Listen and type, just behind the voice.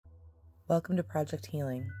Welcome to Project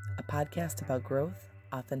Healing, a podcast about growth,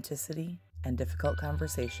 authenticity, and difficult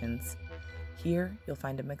conversations. Here, you'll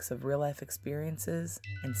find a mix of real-life experiences,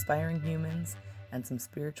 inspiring humans, and some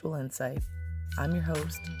spiritual insight. I'm your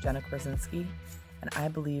host, Jenna Korzinski, and I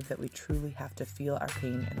believe that we truly have to feel our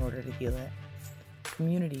pain in order to heal it.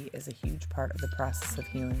 Community is a huge part of the process of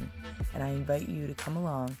healing, and I invite you to come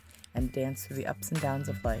along and dance through the ups and downs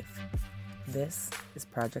of life. This is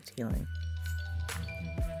Project Healing.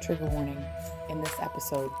 Trigger warning. In this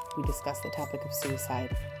episode, we discuss the topic of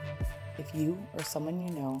suicide. If you or someone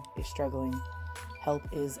you know is struggling, help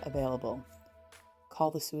is available. Call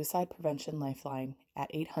the Suicide Prevention Lifeline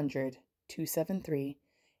at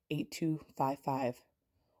 800-273-8255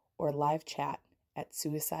 or live chat at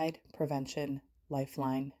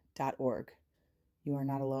suicidepreventionlifeline.org. You are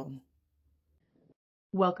not alone.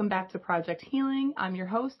 Welcome back to Project Healing. I'm your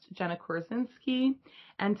host, Jenna Korzinski,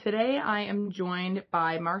 and today I am joined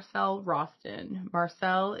by Marcel Roston.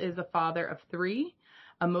 Marcel is a father of three,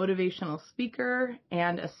 a motivational speaker,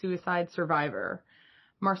 and a suicide survivor.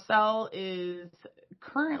 Marcel is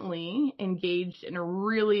currently engaged in a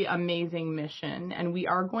really amazing mission, and we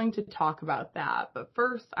are going to talk about that. But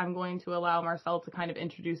first, I'm going to allow Marcel to kind of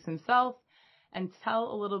introduce himself and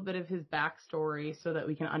tell a little bit of his backstory so that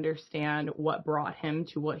we can understand what brought him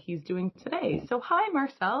to what he's doing today. So hi,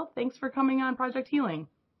 Marcel. Thanks for coming on Project Healing.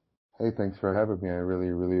 Hey, thanks for having me. I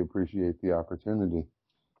really appreciate the opportunity.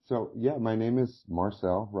 So, my name is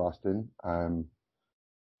Marcel Roston. I'm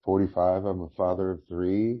 45. I'm a father of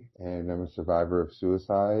three, and I'm a survivor of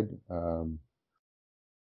suicide. I'm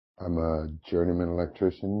a journeyman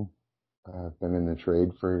electrician. I've been in the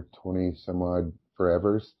trade for 20 some odd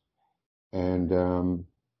forevers. And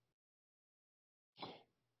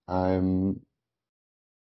I'm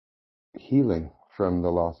healing from the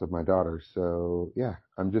loss of my daughter. So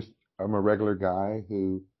I'm a regular guy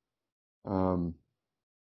who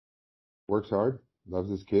works hard, loves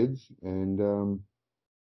his kids, and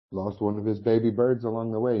lost one of his baby birds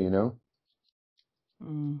along the way,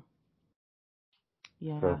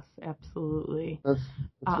 Yes, So absolutely. that's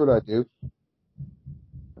what I do.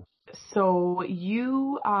 So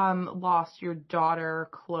you lost your daughter,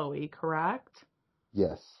 Chloe, correct?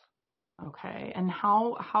 Yes. Okay. And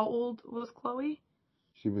how old was Chloe?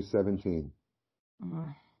 She was 17.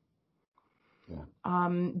 Yeah.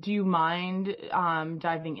 Do you mind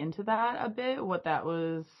diving into that a bit? What that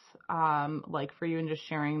was like for you, and just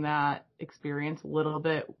sharing that experience a little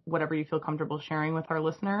bit, whatever you feel comfortable sharing with our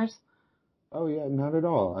listeners? Oh yeah, not at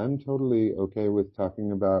all. I'm totally okay with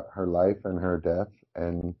talking about her life and her death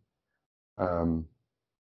and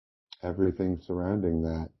everything surrounding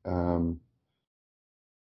that.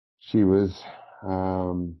 She was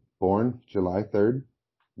born July 3rd,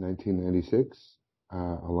 1996,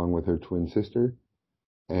 along with her twin sister.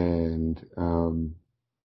 And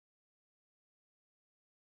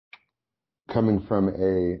coming from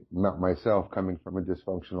a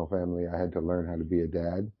dysfunctional family, I had to learn how to be a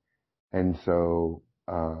dad. And so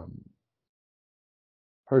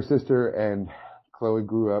her sister and Chloe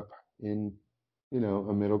grew up in,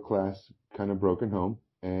 a middle class kind of broken home.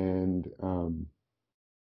 And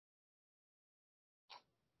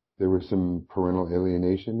there was some parental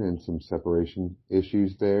alienation and some separation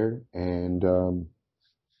issues there. And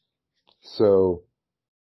so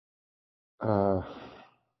I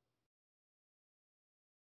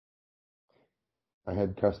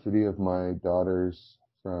had custody of my daughters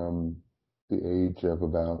from the age of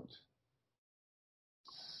about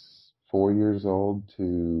 4 years old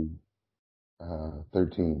to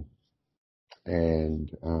 13.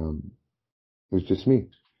 And it was just me.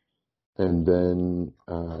 And then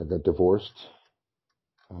I got divorced.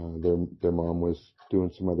 Their mom was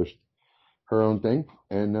doing her own thing.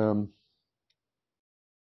 And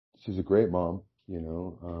she's a great mom,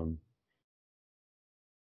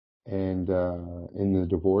 And in the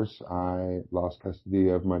divorce, I lost custody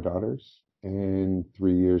of my daughters. And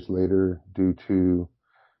 3 years later, due to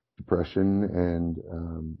depression and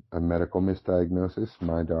a medical misdiagnosis,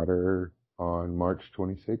 my daughter, on March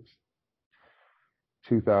 26,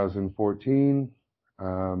 2014,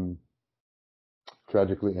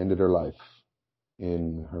 tragically ended her life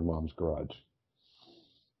in her mom's garage.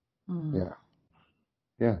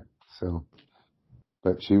 Yeah. So,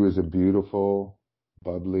 but she was a beautiful,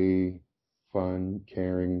 bubbly, fun,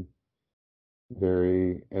 caring,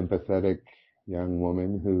 very empathetic young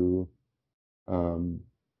woman who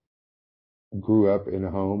grew up in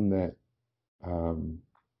a home that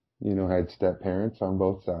had step parents on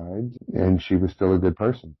both sides, and she was still a good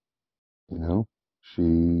person.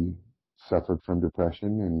 She suffered from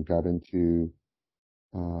depression and got into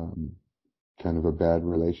kind of a bad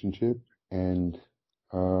relationship, and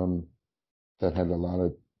um, that had a lot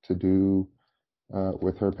to do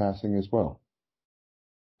with her passing as well.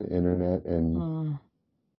 The internet and Mm.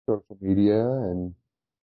 social media and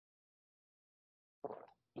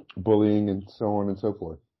bullying and so on and so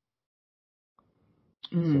forth.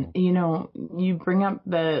 So, You know, you bring up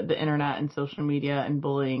the internet and social media and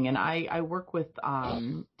bullying, and I work with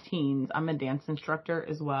teens. I'm a dance instructor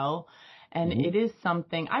as well, and hmm it is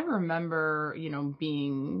something I remember,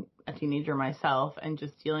 being a teenager myself and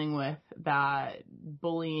just dealing with that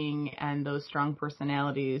bullying and those strong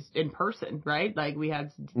personalities in person, right? Like we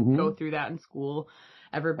had to go hmm through that in school.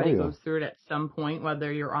 oh Everybody yeah, goes through it at some point,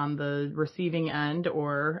 whether you're on the receiving end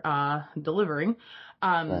or delivering.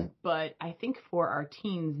 right. But I think for our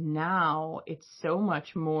teens now, it's so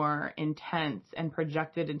much more intense and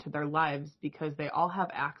projected into their lives because they all have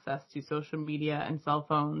access to social media and cell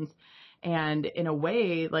phones. And in a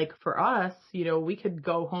way, like for us, we could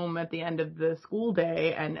go home at the end of the school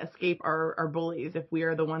day and escape our bullies if we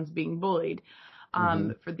are the ones being bullied.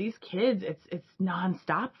 hmm For these kids, it's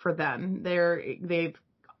nonstop for them. They've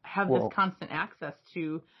have this Well, constant access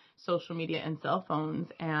to social media and cell phones.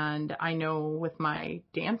 And I know with my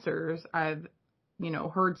dancers, I've,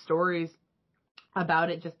 heard stories about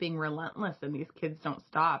it just being relentless and these kids don't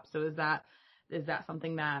stop. So is that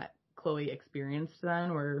something that Chloe experienced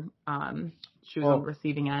then where she was on the well,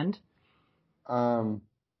 receiving end? um,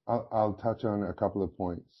 I'll touch on a couple of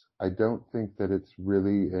points. I don't think that it's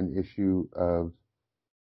really an issue of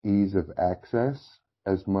ease of access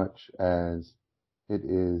as much as it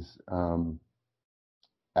is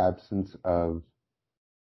absence of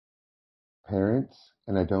parents,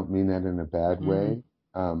 and I don't mean that in a bad Mm, way,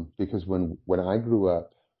 because when I grew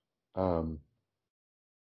up, um,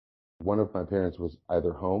 one of my parents was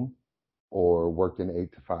either home or worked an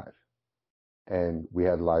 8 to 5, and we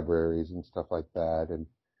had libraries and stuff like that, and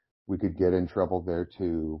we could get in trouble there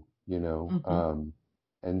too, you know. mm-hmm.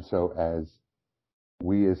 And so as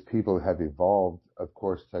we as people have evolved, of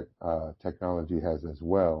course, technology has as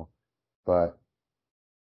well, but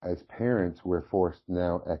as parents, we're forced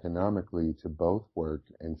now economically to both work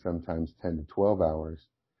and sometimes 10 to 12 hours.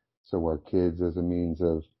 So our kids, as a means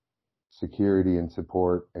of security and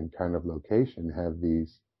support and kind of location, have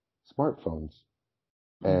these smartphones,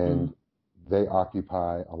 Mm-hmm. and they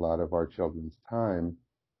occupy a lot of our children's time.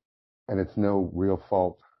 And it's no real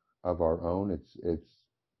fault of our own. It's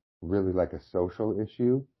really like a social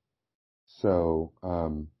issue. So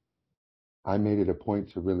I made it a point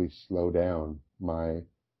to really slow down my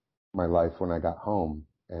life when I got home,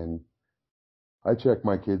 and I check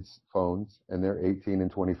my kids' phones, and they're 18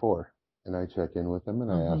 and 24, and I check in with them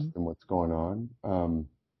and I Mm-hmm. ask them what's going on.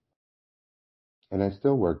 And I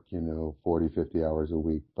still work, 40, 50 hours a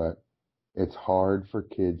week, but it's hard for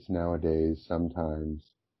kids nowadays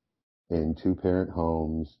sometimes in two-parent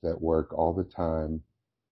homes that work all the time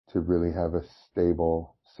to really have a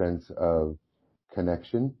stable sense of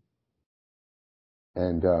connection,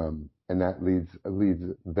 and that leads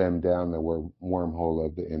them down the wormhole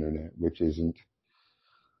of the internet, which isn't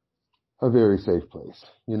a very safe place.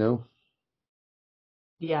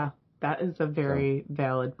 Yeah, that is a So very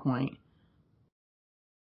valid point.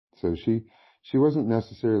 so she wasn't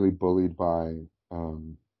necessarily bullied by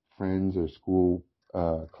friends or school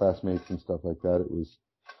classmates and stuff like that. It was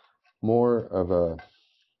more of a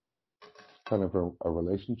kind of a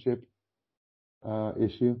relationship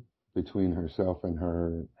issue between herself and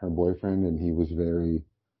her boyfriend, and he was very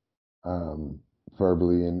um,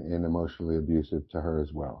 verbally and emotionally abusive to her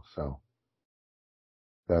as well. So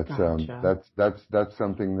Gotcha. that's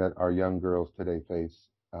something that our young girls today face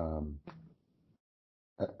um,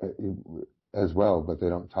 as well, but they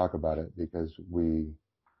don't talk about it because we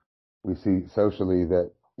see socially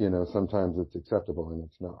that sometimes it's acceptable and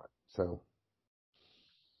it's not. So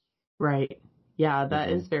Right. Yeah, that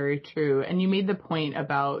hmm is very true. And you made the point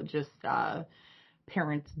about just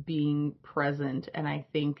parents being present. And I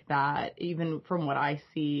think that even from what I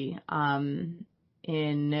see in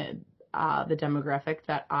the demographic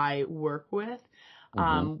that I work with,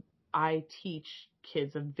 hmm um, I teach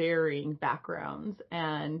kids of varying backgrounds.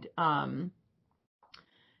 And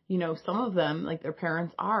some of them, like their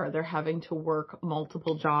parents they're having to work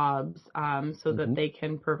multiple jobs so that hmm they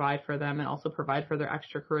can provide for them and also provide for their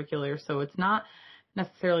extracurriculars. So it's not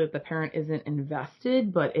necessarily that the parent isn't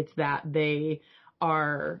invested, but it's that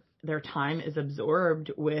their time is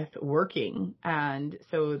absorbed with working. And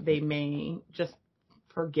so they may just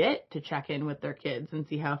forget to check in with their kids and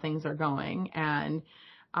see how things are going. And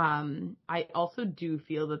I also do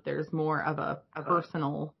feel that there's more of a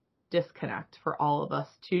personal disconnect for all of us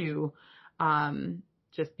too,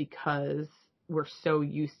 just because we're so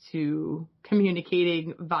used to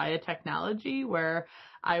communicating via technology, where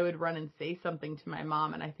I would run and say something to my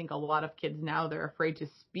mom. And I think a lot of kids now, they're afraid to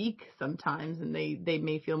speak sometimes, and they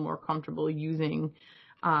may feel more comfortable using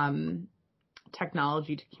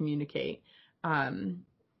technology to communicate.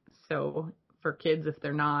 So for kids, if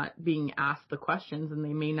they're not being asked the questions, then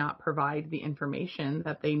they may not provide the information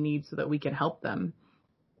that they need so that we can help them.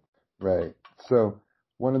 Right. So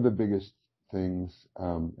one of the biggest things,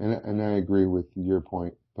 and I agree with your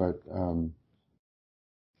point, but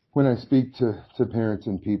when I speak to parents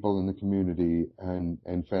and people in the community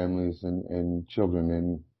and families and children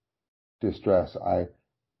in distress, I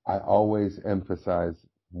always emphasize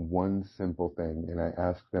one simple thing, and I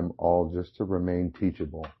ask them all just to remain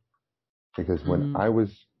teachable. Because when I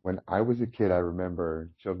was a kid, I remember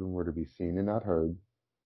children were to be seen and not heard,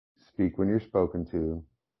 speak when you're spoken to,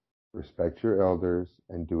 respect your elders,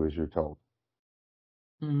 and do as you're told.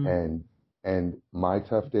 And my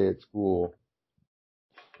tough day at school,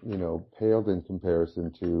 paled in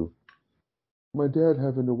comparison to my dad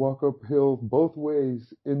having to walk uphill both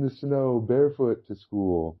ways in the snow barefoot to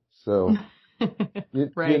school. So,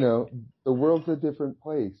 Right. the world's a different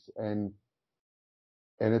place, and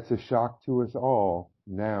it's a shock to us all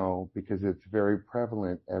now because it's very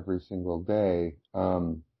prevalent every single day.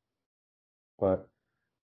 But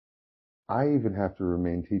I even have to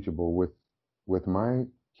remain teachable with my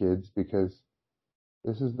kids because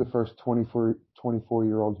this is the first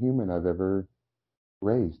 24-year-old human I've ever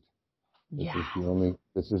raised.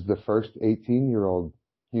 This is the first 18-year-old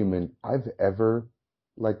human I've ever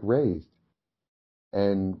raised.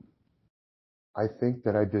 And I think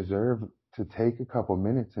that I deserve to take a couple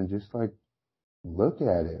minutes and just look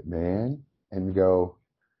at it, man, and go,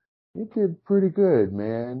 you did pretty good,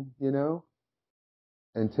 man,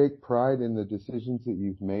 and take pride in the decisions that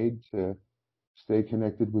you've made to stay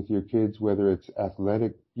connected with your kids, whether it's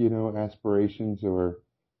athletic, aspirations or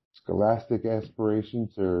scholastic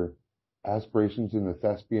aspirations or aspirations in the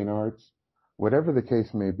thespian arts, whatever the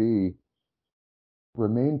case may be,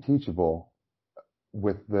 remain teachable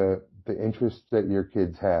with the interests that your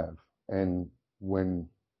kids have. And when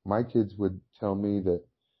my kids would tell me that,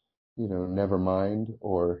 never mind,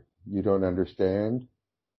 or you don't understand,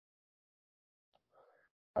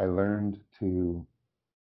 I learned to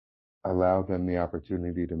allow them the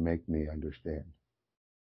opportunity to make me understand.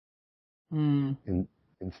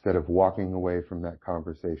 Instead of walking away from that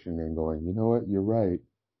conversation and going, you know what, you're right.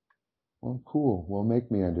 Well, cool. Well, make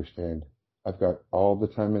me understand. I've got all the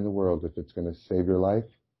time in the world. If it's going to save your life,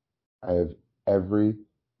 I have every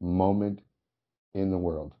moment in the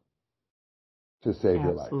world to save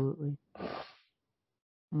your life. Absolutely.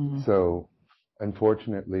 So,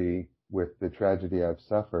 unfortunately, with the tragedy I've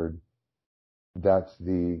suffered, that's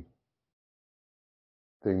the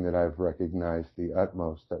thing that I've recognized the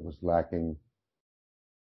utmost that was lacking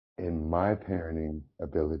in my parenting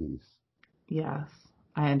abilities. Yes,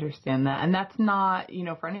 I understand that. And that's not,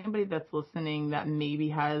 for anybody that's listening that maybe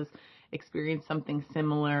has experienced something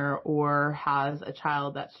similar or has a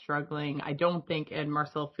child that's struggling, I don't think, and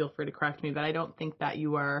Marcel, feel free to correct me, but I don't think that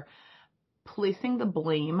you are placing the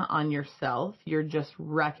blame on yourself. You're just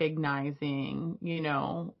recognizing,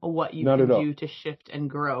 what you can do to shift and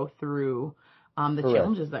grow through the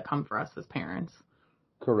challenges that come for us as parents.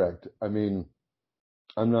 Correct. I mean,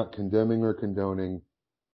 I'm not condemning or condoning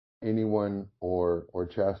anyone or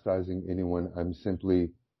chastising anyone. I'm simply,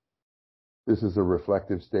 this is a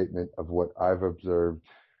reflective statement of what I've observed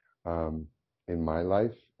in my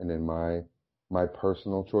life and in my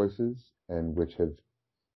personal choices, and which have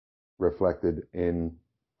reflected in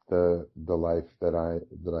the life that I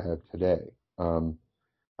have today.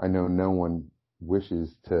 I know no one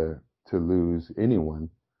wishes to lose anyone,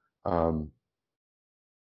 and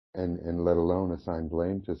let alone assign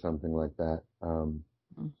blame to something like that.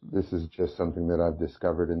 This is just something that I've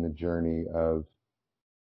discovered in the journey of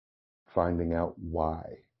finding out why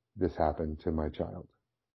this happened to my child.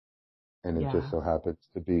 And it just so happens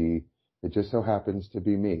to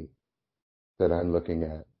be me that I'm looking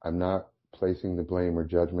at. I'm not placing the blame or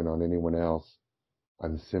judgment on anyone else.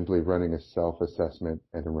 I'm simply running a self-assessment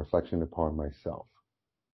and a reflection upon myself.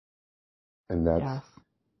 And that's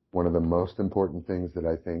one of the most important things that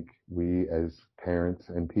I think we as parents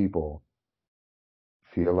and people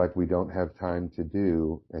feel like we don't have time to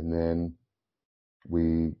do. And then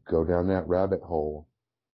we go down that rabbit hole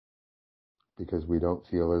because we don't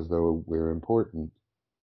feel as though we're important,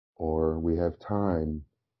 or we have time,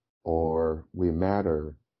 or we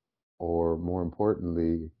matter, or more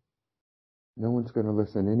importantly, no one's going to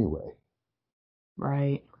listen anyway.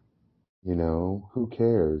 Right. Who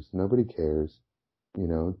cares? Nobody cares.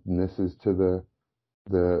 And this is to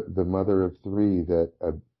the mother of three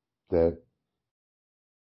that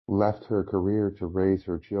left her career to raise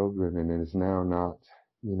her children and is now not,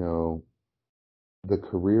 the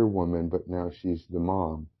career woman, but now she's the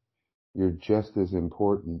mom. You're just as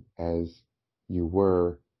important as you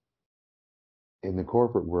were in the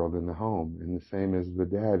corporate world in the home, and the same as the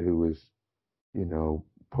dad who was,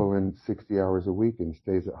 pulling 60 hours a week and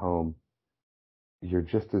stays at home. You're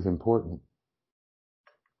just as important.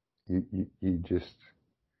 You just,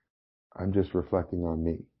 I'm just reflecting on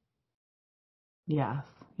me. Yes.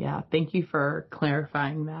 Yeah. Thank you for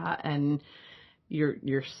clarifying that. And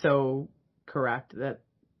you're so correct that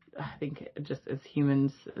I think just as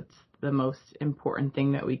humans, it's the most important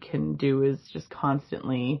thing that we can do is just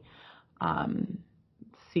constantly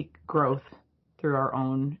seek growth through our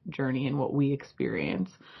own journey and what we experience.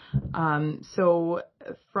 So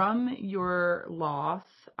from your loss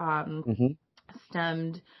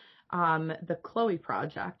stemmed the Chloe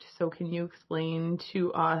Project. So can you explain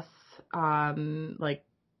to us like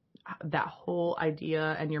that whole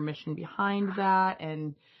idea and your mission behind that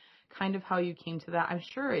and kind of how you came to that? I'm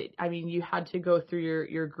sure you had to go through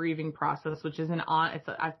your grieving process, which is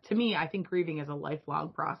to me, I think grieving is a lifelong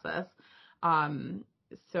process.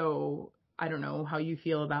 So I don't know how you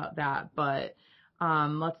feel about that, but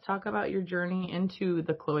let's talk about your journey into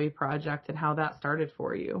the Chloe Project and how that started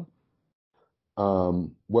for you.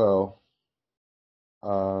 Well,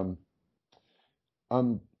 I'm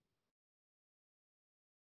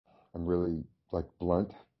really like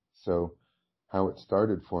blunt. So how it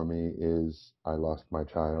started for me is I lost my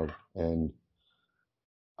child, and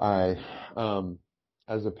I,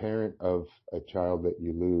 as a parent of a child that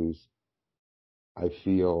you lose, I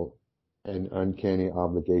feel an uncanny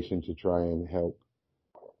obligation to try and help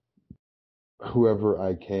whoever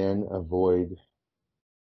I can avoid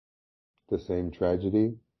the same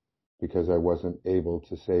tragedy because I wasn't able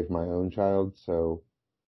to save my own child. So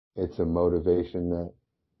it's a motivation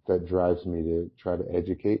that drives me to try to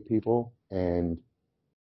educate people. And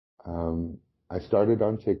I started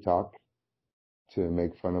on TikTok to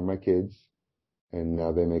make fun of my kids, and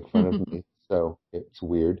now they make fun of me. So it's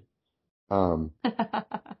weird. Um,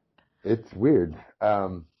 it's weird.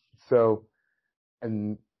 So,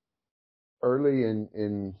 and early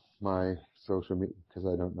in my social media, because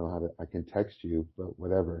I don't know how to, I can text you, but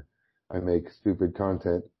whatever. I make stupid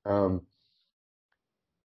content.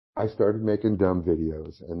 I started making dumb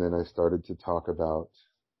videos, and then I started to talk about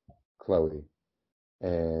Chloe,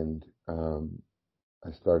 and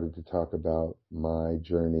I started to talk about my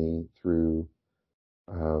journey through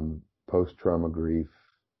post-trauma grief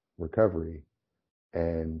recovery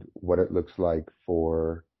and what it looks like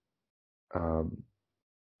for um,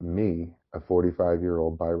 me, a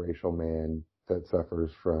 45-year-old biracial man that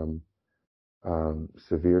suffers from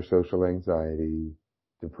severe social anxiety,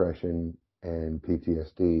 depression, and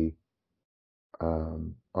PTSD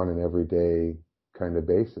on an everyday kind of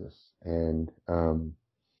basis. And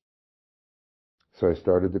so I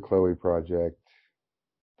started the Chloe Project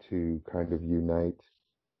to kind of unite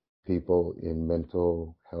people in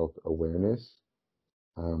mental health awareness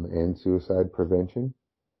and suicide prevention.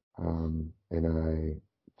 And I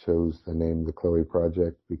chose the name The Chloe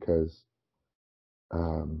Project because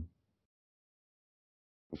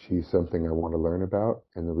she's something I want to learn about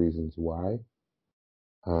and the reasons why.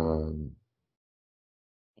 And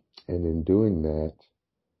in doing that,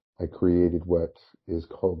 I created what is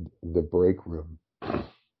called the Break Room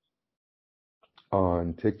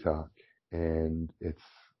on TikTok. And it's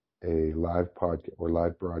a live podcast or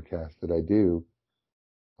live broadcast that I do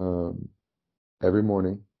every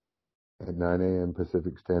morning at 9 a.m.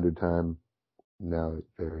 Pacific Standard Time. Now it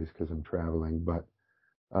varies because I'm traveling, but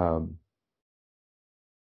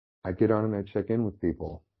I get on and I check in with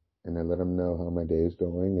people and I let them know how my day is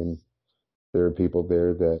going. And there are people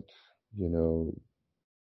there that,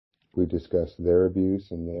 we discuss their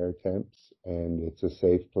abuse and their attempts, and it's a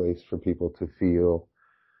safe place for people to feel,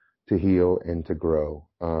 to heal, and to grow.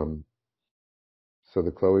 So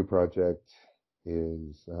the Chloe Project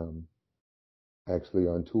is actually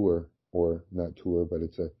on tour, or not tour, but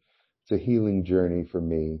it's a healing journey for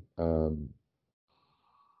me.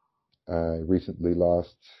 I recently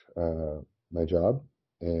lost my job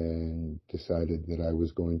and decided that I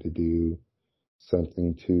was going to do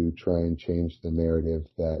something to try and change the narrative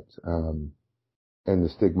that and the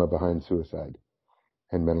stigma behind suicide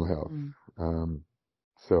and mental health.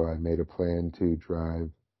 So I made a plan to drive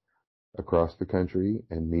across the country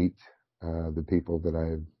and meet the people that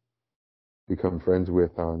I've become friends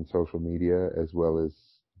with on social media, as well as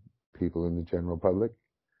people in the general public,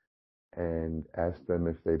 and ask them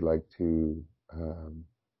if they'd like to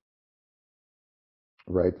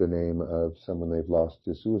write the name of someone they've lost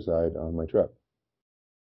to suicide on my truck,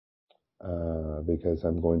 because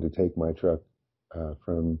I'm going to take my truck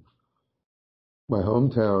from my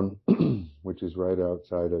hometown, which is right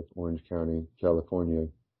outside of Orange County, California,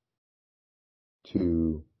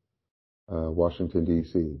 to Washington,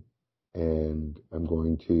 D.C. And I'm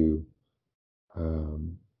going to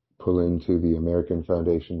pull into the American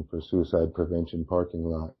Foundation for Suicide Prevention parking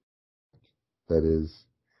lot that is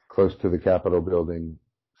close to the Capitol building,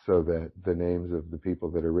 so that the names of the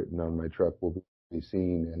people that are written on my truck will be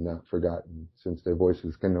seen and not forgotten, since their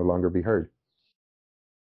voices can no longer be heard.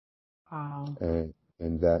 Wow.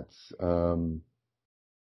 And that's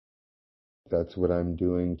what I'm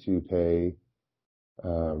doing to pay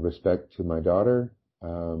respect to my daughter,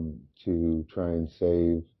 to try and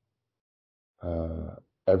save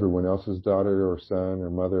everyone else's daughter or son or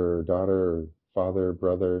mother or daughter or father,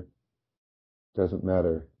 brother, doesn't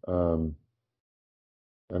matter. I'm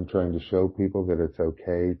trying to show people that it's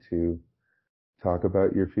okay to talk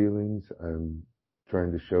about your feelings. I'm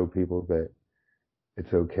trying to show people that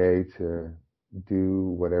it's okay to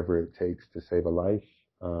do whatever it takes to save a life.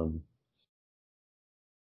 I'm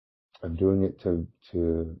doing it to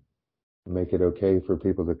make it okay for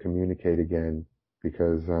people to communicate again,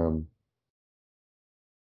 because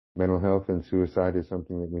mental health and suicide is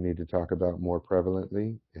something that we need to talk about more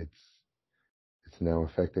prevalently. It's now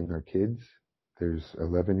affecting our kids. There's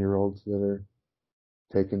 11-year-olds that are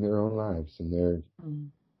taking their own lives, and they're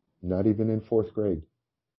not even in 4th grade.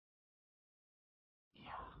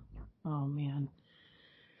 Yeah. Oh man.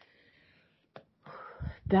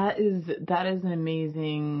 That is an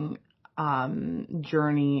amazing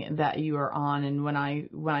journey that you are on. And when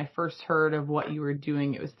I first heard of what you were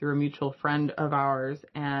doing, it was through a mutual friend of ours,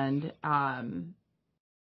 and I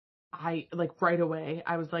like right away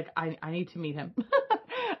I was like, I need to meet him.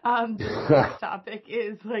 This topic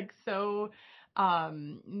is like so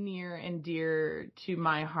near and dear to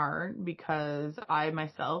my heart, because I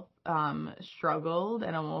myself struggled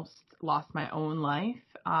and almost lost my own life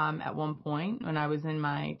at one point when I was in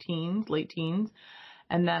my late teens.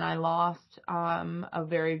 And then I lost a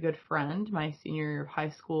very good friend my senior year of high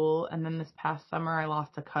school. And then this past summer I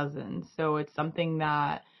lost a cousin. So it's something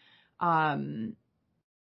that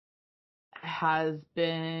has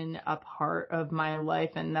been a part of my life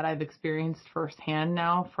and that I've experienced firsthand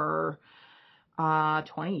now for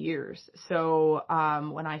 20 years. So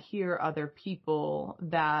when I hear other people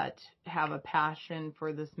that have a passion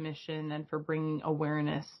for this mission and for bringing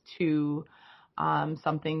awareness to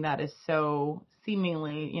something that is so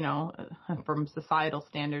seemingly, from societal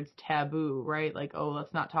standards, taboo, right? Like, oh,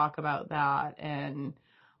 let's not talk about that, and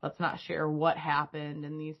let's not share what happened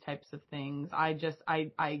and these types of things.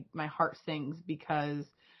 My heart sings, because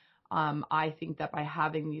I think that by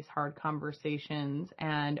having these hard conversations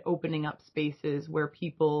and opening up spaces where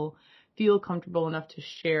people feel comfortable enough to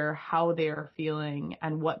share how they are feeling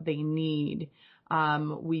and what they need,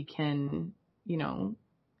 we can,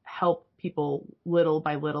 help people little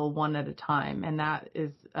by little, one at a time. And that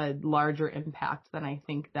is a larger impact than I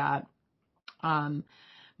think that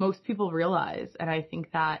most people realize. And I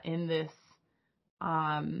think that in this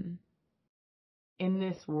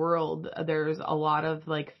world, there's a lot of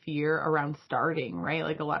like fear around starting, right?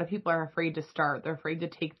 Like a lot of people are afraid to start. They're afraid to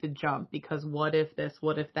take the jump because what if this,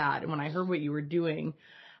 what if that? And when I heard what you were doing,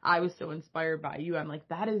 I was so inspired by you. I'm like,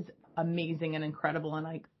 that is amazing and incredible. And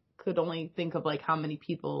I could only think of like how many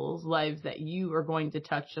people's lives that you are going to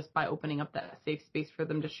touch just by opening up that safe space for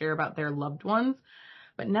them to share about their loved ones.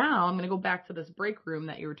 But now I'm going to go back to this break room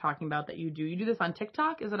that you were talking about that you do. You do this on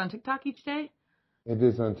TikTok? Is it on TikTok each day? It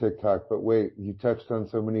is on TikTok, but wait, you touched on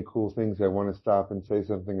so many cool things. I want to stop and say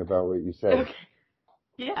something about what you said. Okay.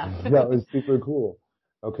 Yeah. That was super cool.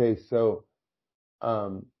 Okay, so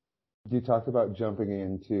you talked about jumping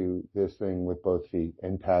into this thing with both feet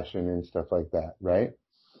and passion and stuff like that, right?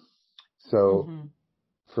 So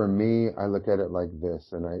for me, I look at it like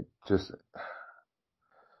this, and I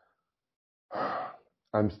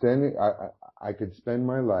could spend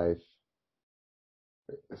my life.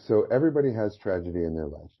 So everybody has tragedy in their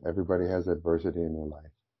life. Everybody has adversity in their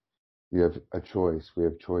life. You have a choice. We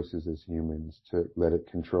have choices as humans to let it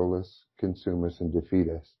control us, consume us, and defeat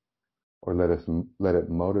us, or let it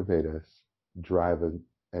motivate us, drive us,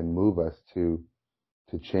 and move us to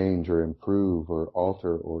change or improve or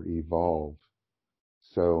alter or evolve.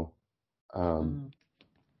 So,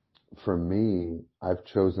 for me, I've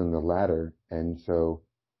chosen the latter, and so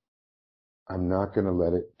I'm not going to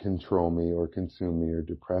let it control me or consume me or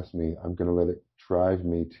depress me. I'm going to let it drive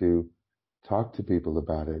me to talk to people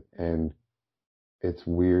about it. And it's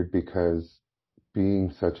weird because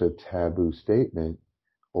being such a taboo statement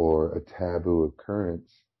or a taboo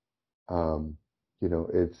occurrence, um,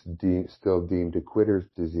 it's still deemed a quitter's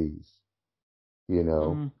disease, you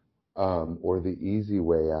know, Mm, or the easy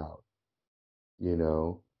way out, you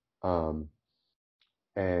know, um,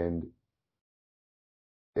 and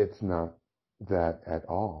it's not that at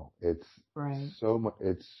all. right.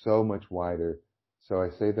 It's so much wider. So I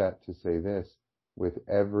say that to say this, with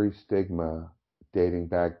every stigma dating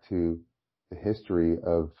back to the history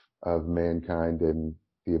of mankind and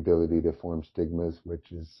the ability to form stigmas,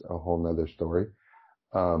 which is a whole nother story.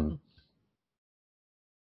 Um, Mhm.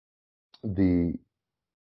 the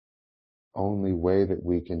only way that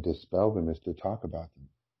we can dispel them is to talk about them.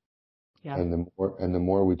 Yeah. And the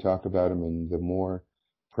more we talk about them, and the more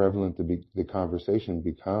prevalent the conversation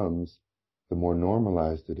becomes, the more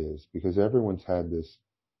normalized it is, because everyone's had this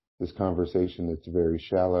conversation that's very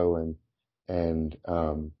shallow and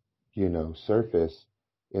surface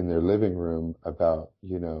in their living room about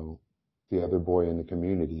the other boy in the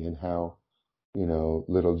community, and how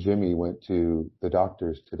little Jimmy went to the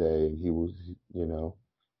doctors today, and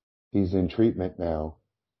he's in treatment now,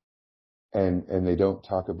 and they don't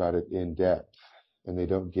talk about it in depth, and they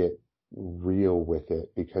don't get real with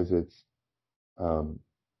it, because um,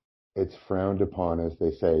 it's frowned upon, as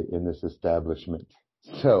they say, in this establishment.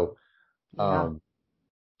 So, Yeah. um,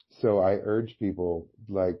 so I urge people,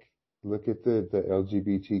 like, look at the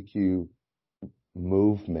LGBTQ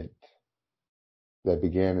movement that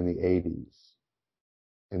began in the 80s,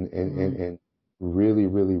 Mm, and really,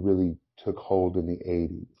 really, really took hold in the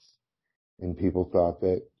 80s. And people thought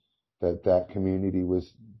that community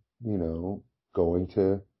was, going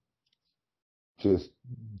to just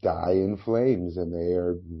die in flames, and they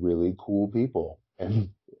are really cool people, and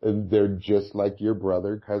they're just like your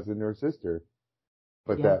brother, cousin, or sister.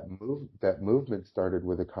 But yeah. that movement started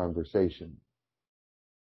with a conversation,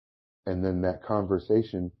 and then that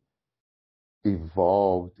conversation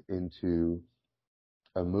evolved into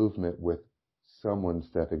a movement with someone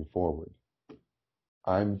stepping forward.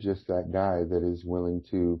 I'm just that guy that is willing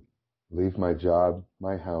to leave my job,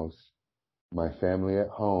 my house, my family at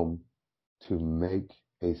home, to make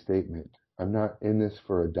a statement. I'm not in this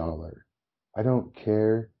for a dollar. I don't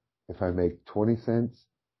care if I make 20 cents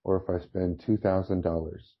or if I spend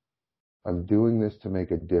 $2,000. I'm doing this to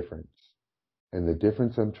make a difference. And the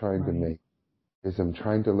difference I'm trying to Right. make is I'm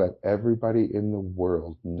trying to let everybody in the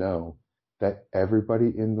world know that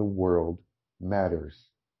everybody in the world matters.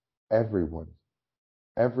 Everyone.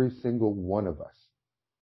 Every single one of us.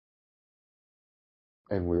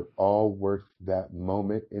 And we're all worth that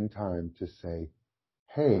moment in time to say,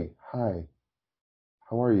 hey, hi,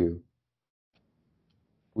 how are you?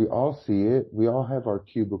 We all see it. We all have our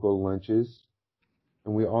cubicle lunches,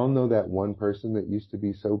 and we all know that one person that used to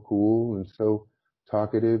be so cool and so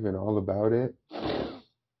talkative and all about it.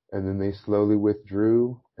 And then they slowly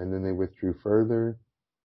withdrew, and then they withdrew further.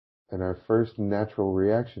 And our first natural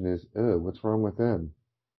reaction is, what's wrong with them?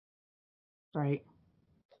 Right.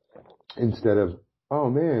 Instead of, oh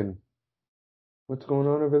man, what's going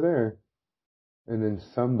on over there? And then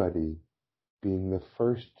somebody being the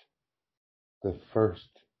first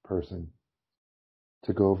person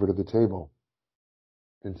to go over to the table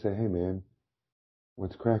and say, hey man,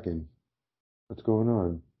 what's cracking? What's going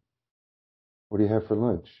on? What do you have for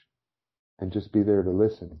lunch? And just be there to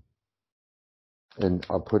listen. And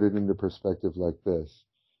I'll put it into perspective like this.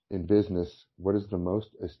 In business, what is the most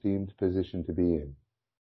esteemed position to be in?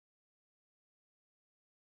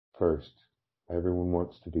 First. Everyone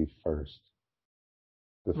wants to be first.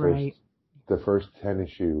 The first, Right. the first tennis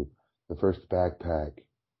shoe, the first backpack.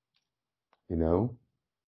 You know,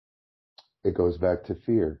 it goes back to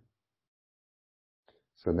fear.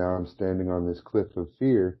 So now I'm standing on this cliff of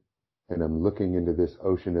fear, and I'm looking into this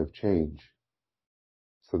ocean of change.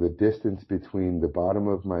 So the distance between the bottom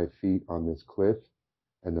of my feet on this cliff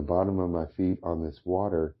and the bottom of my feet on this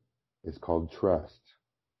water is called trust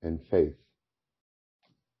and faith.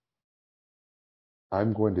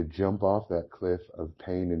 I'm going to jump off that cliff of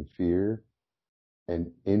pain and fear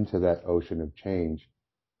and into that ocean of change,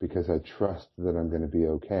 because I trust that I'm going to be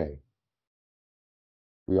okay.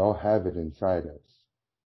 We all have it inside us.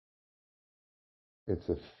 It's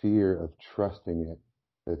a fear of trusting it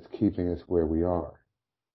that's keeping us where we are.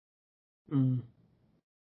 Mm,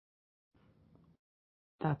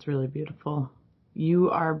 that's really beautiful. You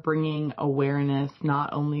are bringing awareness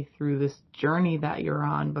not only through this journey that you're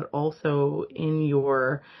on, but also in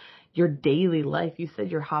your daily life. You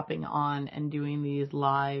said you're hopping on and doing these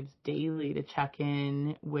lives daily to check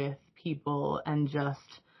in with people and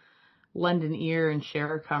just lend an ear and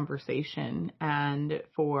share a conversation. And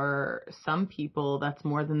for some people, that's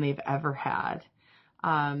more than they've ever had.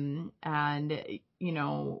 And, you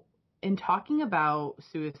know, in talking about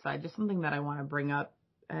suicide, just something that I want to bring up,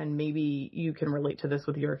 and maybe you can relate to this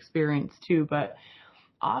with your experience too, but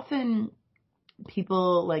often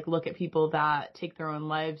people like look at people that take their own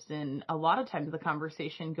lives, and a lot of times the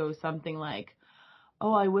conversation goes something like,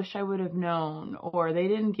 oh, I wish I would have known, or they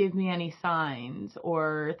didn't give me any signs,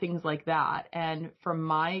 or things like that. And from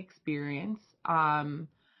my experience,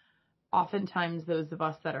 oftentimes those of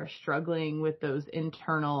us that are struggling with those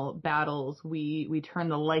internal battles, we turn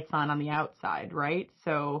the lights on the outside, right?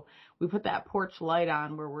 So we put that porch light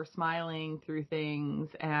on where we're smiling through things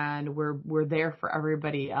and we're there for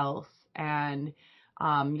everybody else. And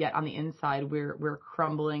yet on the inside, we're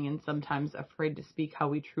crumbling and sometimes afraid to speak how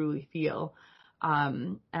we truly feel.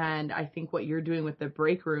 And I think what you're doing with the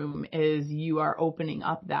break room is you are opening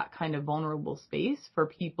up that kind of vulnerable space for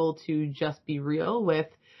people to just be real with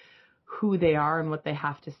who they are and what they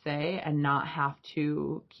have to say, and not have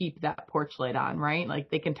to keep that porch light on, right? Like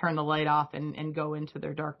they can turn the light off and go into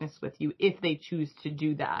their darkness with you if they choose to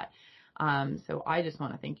do that. So I just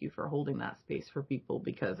want to thank you for holding that space for people,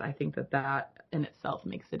 because I think that in itself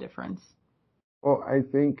makes a difference. Well,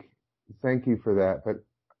 thank you for that. But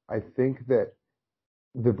I think that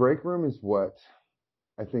the break room is what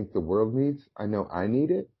I think the world needs. I know I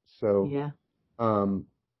need it. So, Yeah.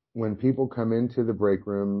 when people come into the break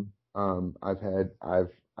room, I've had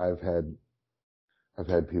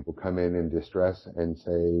people come in distress and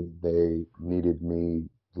say they needed me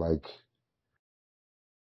like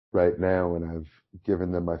right now, and I've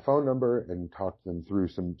given them my phone number and talked them through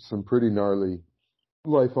some pretty gnarly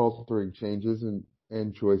life altering changes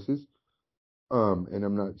and choices. And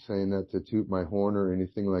I'm not saying that to toot my horn or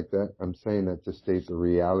anything like that. I'm saying that to state the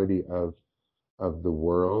reality of the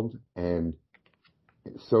world. And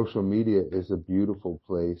social media is a beautiful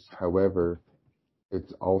place. However,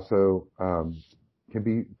 it's also can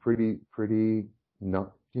be pretty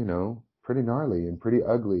not pretty gnarly and pretty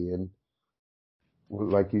ugly. And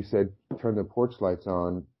like you said, turn the porch lights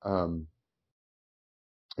on.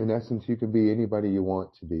 In essence, you can be anybody you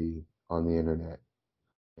want to be on the internet.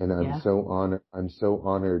 And Yeah. I'm so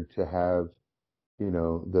honored to have,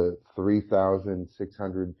 the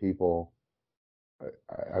 3,600 people.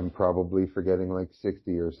 I'm probably forgetting like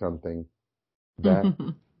 60 or something that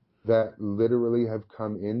that literally have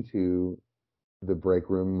come into the break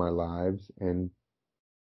room in my lives and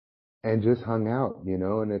just hung out,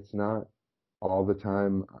 and it's not all the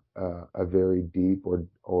time a very deep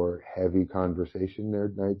or heavy conversation. There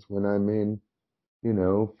are nights when I'm in,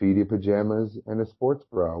 feety pajamas and a sports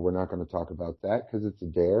bra. We're not going to talk about that because it's a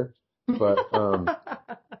dare. But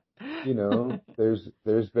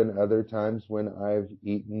there's been other times when I've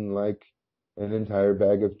eaten like an entire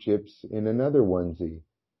bag of chips in another onesie,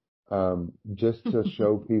 just to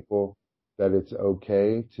show people that it's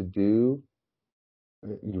okay to do.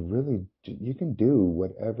 You can do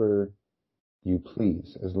whatever you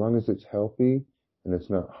please, as long as it's healthy and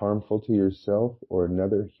it's not harmful to yourself or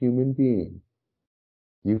another human being.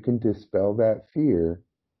 You can dispel that fear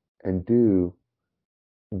and do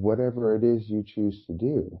whatever it is you choose to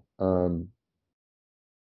do. And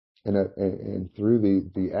through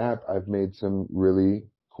the app, I've made some really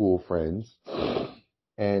cool friends.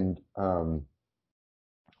 And on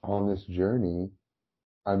this journey,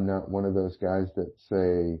 I'm not one of those guys that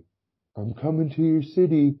say, I'm coming to your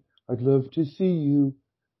city. I'd love to see you.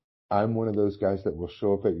 I'm one of those guys that will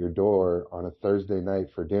show up at your door on a Thursday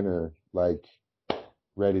night for dinner, like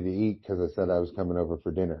ready to eat because I said I was coming over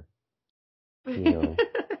for dinner. Yeah.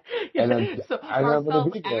 And So I'm going to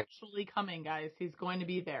Marcel's be there. actually coming, guys. He's going to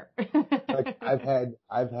be there. Like I've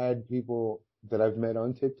had people that I've met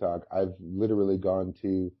on TikTok. I've literally gone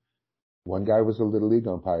to, one guy was a Little League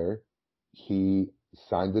umpire. He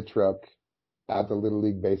signed the truck at the Little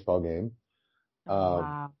League baseball game.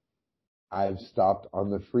 Wow. I've stopped on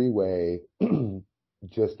the freeway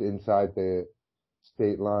just inside the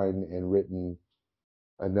state line and written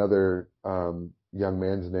another young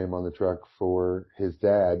man's name on the truck for his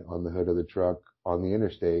dad on the hood of the truck on the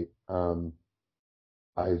interstate.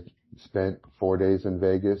 I spent 4 days in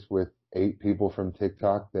Vegas with 8 people from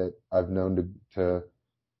TikTok that I've known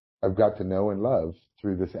I've got to know and love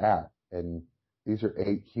through this app. And these are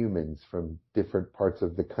 8 humans from different parts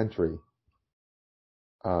of the country.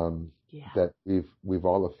 That we've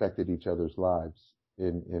all affected each other's lives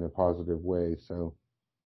in a positive way. So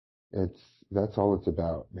that's all it's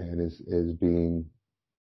about, man, is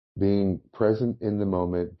being present in the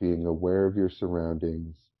moment, being aware of your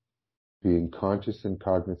surroundings, being conscious and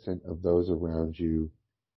cognizant of those around you,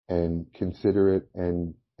 and considerate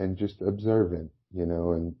and just observant,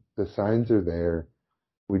 and the signs are there.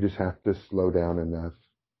 We just have to slow down enough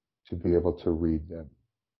to be able to read them.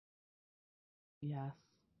 Yes,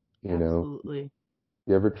 You know, absolutely.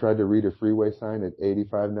 you ever tried to read a freeway sign at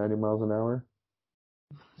 85, 90 miles an hour?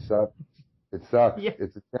 Sucks. It sucks. Yeah,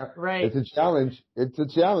 It's right. a challenge. It's a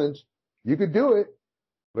challenge. You could do it,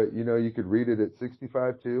 but you could read it at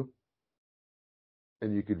 65 too,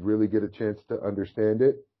 and you could really get a chance to understand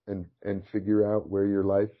it and figure out where your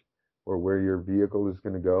life or where your vehicle is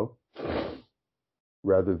going to go,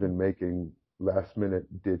 rather than making last minute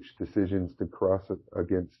ditch decisions to cross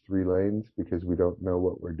against 3 lanes because we don't know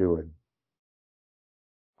what we're doing.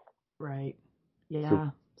 Right. So Yeah.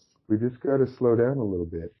 we just got to slow down a little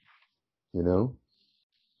bit, you know?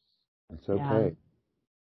 It's Yeah. okay.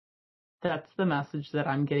 That's the message that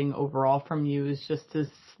I'm getting overall from you, is just to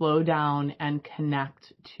slow down and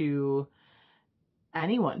connect to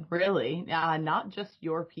anyone, really, not just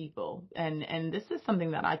your people. And this is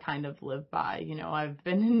something that I kind of live by. I've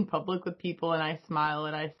been in public with people and I smile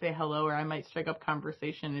and I say hello, or I might strike up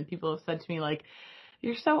conversation, and people have said to me, like,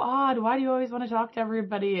 you're so odd. Why do you always want to talk to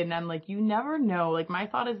everybody? And I'm like, you never know. Like, my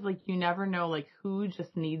thought is, like, you never know, like, who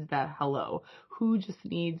just needs that hello, who just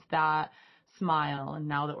needs that smile. And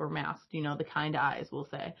now that we're masked, the kind eyes, we'll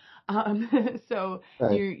say. So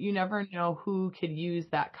Right. you never know who could use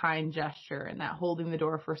that kind gesture, and that holding the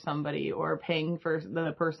door for somebody, or paying for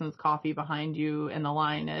the person's coffee behind you in the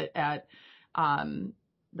line at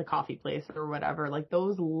the coffee place or whatever. Like,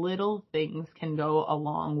 those little things can go a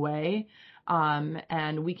long way.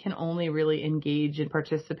 And we can only really engage and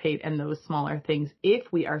participate in those smaller things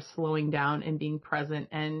if we are slowing down and being present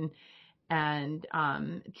and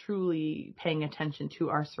truly paying attention to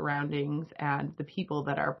our surroundings and the people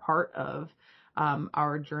that are part of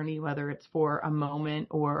our journey, whether it's for a moment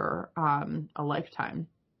or a lifetime.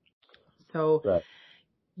 So Right.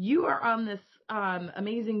 you are on this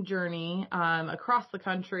amazing journey across the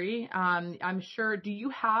country. I'm sure,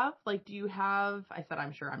 I said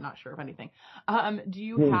I'm sure, I'm not sure of anything. Do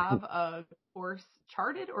you have a course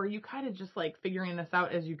charted, or are you kind of just like figuring this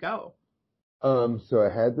out as you go? So I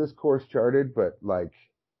had this course charted, but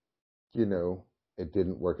it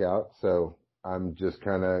didn't work out. So I'm just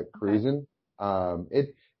kind of Okay. cruising.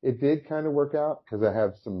 It did kind of work out because I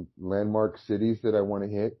have some landmark cities that I want to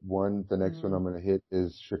hit. The next one Mm. I'm going to hit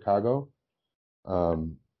is Chicago.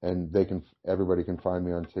 And everybody can find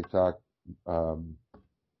me on TikTok. Um,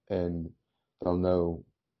 and they'll know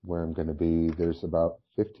where I'm going to be. There's about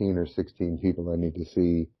 15 or 16 people I need to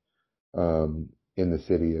see, in the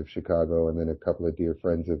city of Chicago, and then a couple of dear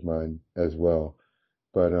friends of mine as well.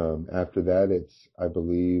 But after that, it's, I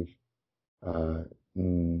believe, uh,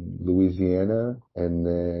 Louisiana, and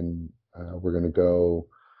then we're going to go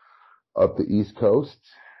up the East Coast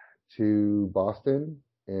to Boston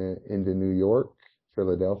and into New York,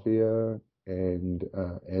 Philadelphia, and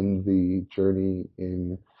end the journey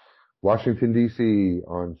in Washington, D.C.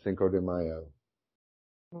 on Cinco de Mayo.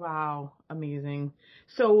 Wow, amazing.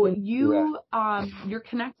 So Yeah. you're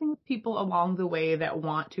connecting with people along the way that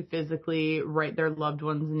want to physically write their loved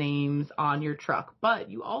ones' names on your truck, but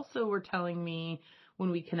you also were telling me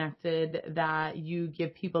when we connected that you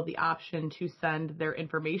give people the option to send their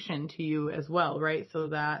information to you as well, right? So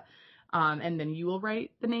that and then you will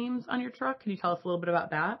write the names on your truck. Can you tell us a little bit about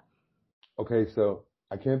that? Okay, so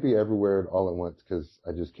I can't be everywhere all at once because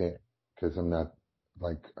I just can't, because I'm not,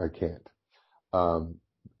 I can't. Um,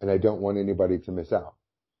 and I don't want anybody to miss out.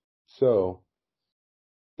 So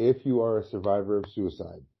if you are a survivor of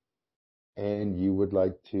suicide and you would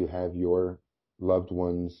like to have your loved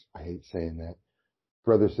ones, I hate saying that,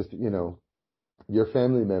 brother, sister, your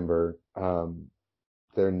family member,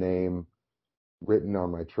 their name written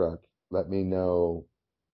on my truck, let me know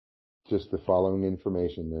just the following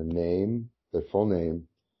information: their name, their full name,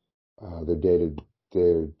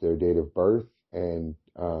 their their date of birth, and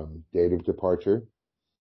date of departure,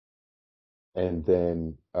 and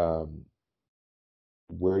then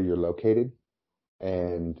where you're located,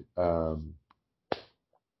 and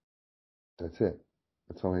that's it.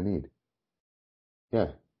 That's all I need.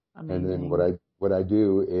 Yeah. And then Amazing. what I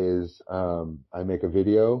do is I make a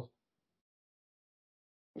video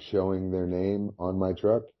showing their name on my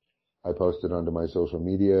truck. I post it onto my social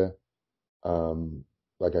media. Um,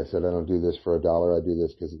 like I said, I don't do this for $1. I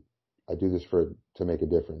do this to make a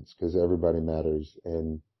difference, because everybody matters,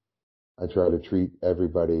 and I try to treat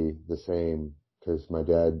everybody the same, because my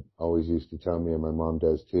dad always used to tell me, and my mom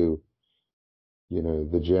does too,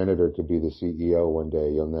 the janitor could be the CEO one day.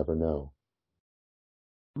 You'll never know.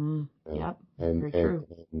 Yep, And, very and, true.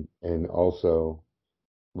 and also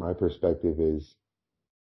my perspective is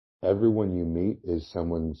everyone you meet is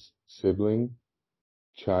someone's sibling,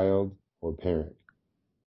 child, or parent.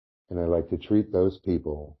 And I like to treat those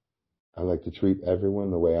people. I like to treat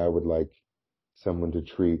everyone the way I would like someone to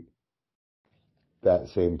treat that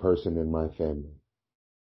same person in my family.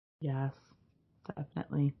 Yes,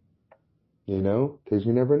 definitely. You know, because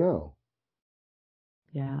you never know.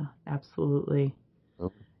 Yeah, absolutely.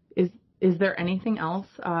 Oh. Is there anything else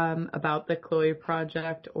about the Chloe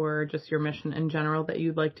Project or just your mission in general that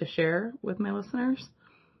you'd like to share with my listeners?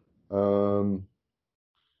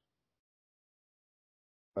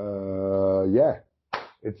 Yeah.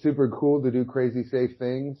 It's super cool to do crazy safe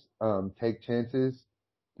things, take chances,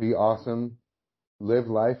 be awesome, live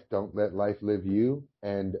life, don't let life live you,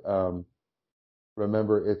 and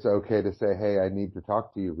remember it's okay to say, hey, I need to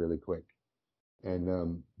talk to you really quick.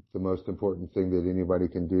 And the most important thing that anybody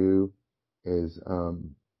can do is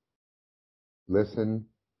listen,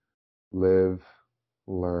 live,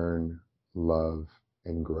 learn, love,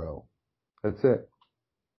 and grow. That's it.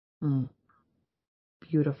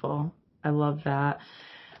 Beautiful. I love that.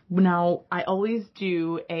 Now, I always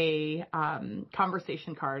do a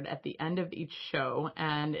conversation card at the end of each show,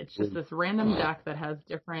 and it's just this random deck that has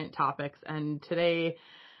different topics. And today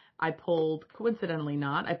I pulled, coincidentally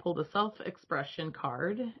not, I pulled a self-expression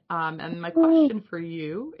card. And my question for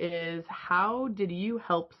you is, how did you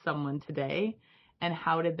help someone today, and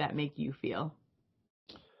how did that make you feel?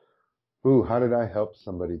 Ooh, how did I help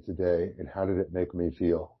somebody today, and how did it make me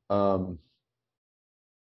feel?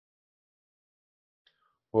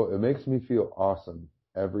 Well, it makes me feel awesome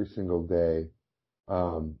every single day,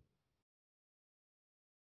 um,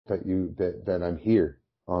 that I'm here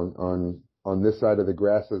on this side of the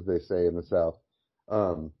grass, as they say in the South.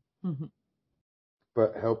 Um, Mm-hmm.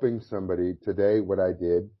 but helping somebody today, what I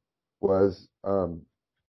did was, I'm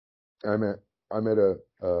at a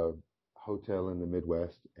hotel in the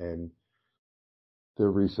Midwest, and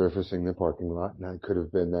they're resurfacing the parking lot, and I could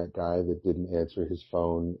have been that guy that didn't answer his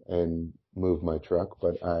phone and move my truck,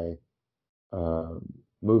 but I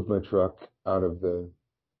moved my truck out of the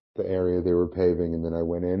area they were paving, and then I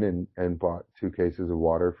went in and bought 2 cases of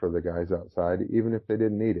water for the guys outside, even if they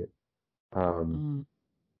didn't need it, Mm-hmm.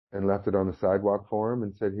 and left it on the sidewalk for them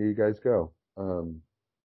and said, "Here you guys go."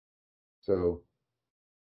 So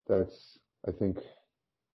that's, I think,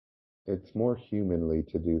 it's more humanly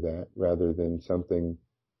to do that rather than something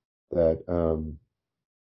that,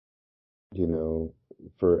 you know,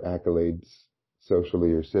 for accolades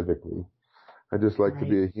socially or civically. I just like to Right.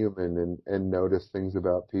 be a human and notice things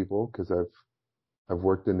about people, because I've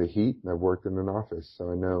worked in the heat and I've worked in an office, so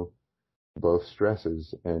I know both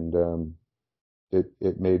stresses, and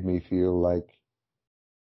it made me feel like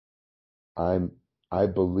I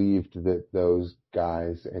believed that those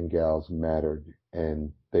guys and gals mattered,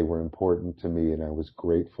 and they were important to me, and I was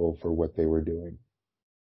grateful for what they were doing.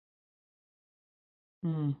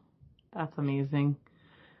 That's amazing.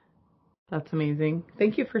 That's amazing.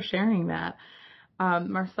 Thank you for sharing that.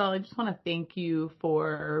 Marcel, I just want to thank you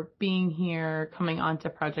for being here, coming on to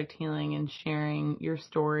Project Healing and sharing your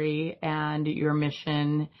story and your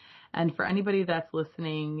mission. And for anybody that's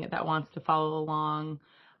listening that wants to follow along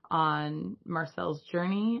on Marcel's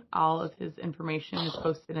journey, all of his information is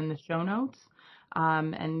posted in the show notes.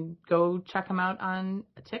 And go check him out on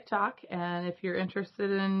TikTok. And if you're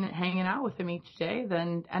interested in hanging out with him each day,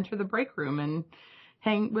 then enter the break room and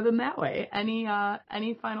hang with him that way. Any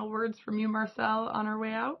final words from you, Marcel, on our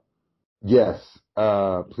way out? Yes,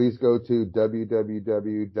 please go to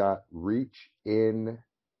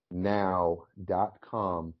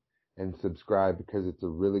www.reachinnow.com and subscribe, because it's a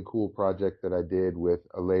really cool project that I did with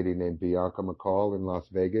a lady named Bianca McCall in Las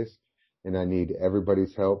Vegas, and I need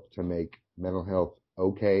everybody's help to make mental health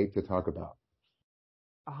okay to talk about.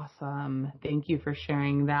 Awesome. Thank you for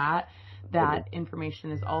sharing that. That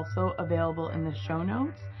information is also available in the show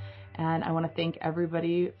notes. And I want to thank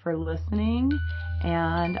everybody for listening,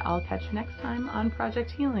 and I'll catch you next time on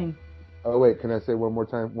Project Healing. Oh, wait, can I say one more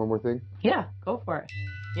thing? Yeah, go for it.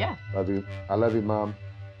 Yeah. Love you. I love you, Mom.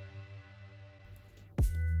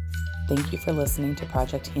 Thank you for listening to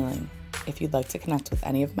Project Healing. If you'd like to connect with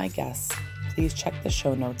any of my guests, please check the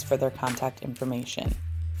show notes for their contact information.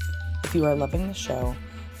 If you are loving the show,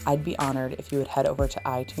 I'd be honored if you would head over to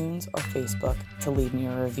iTunes or Facebook to leave me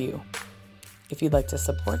a review. If you'd like to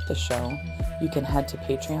support the show, you can head to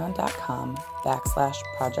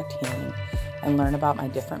patreon.com/Project Healing and learn about my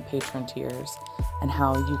different patron tiers and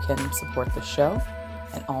how you can support the show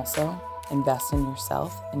and also invest in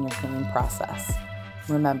yourself and your healing process.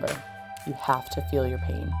 Remember, you have to feel your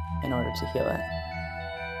pain in order to heal it.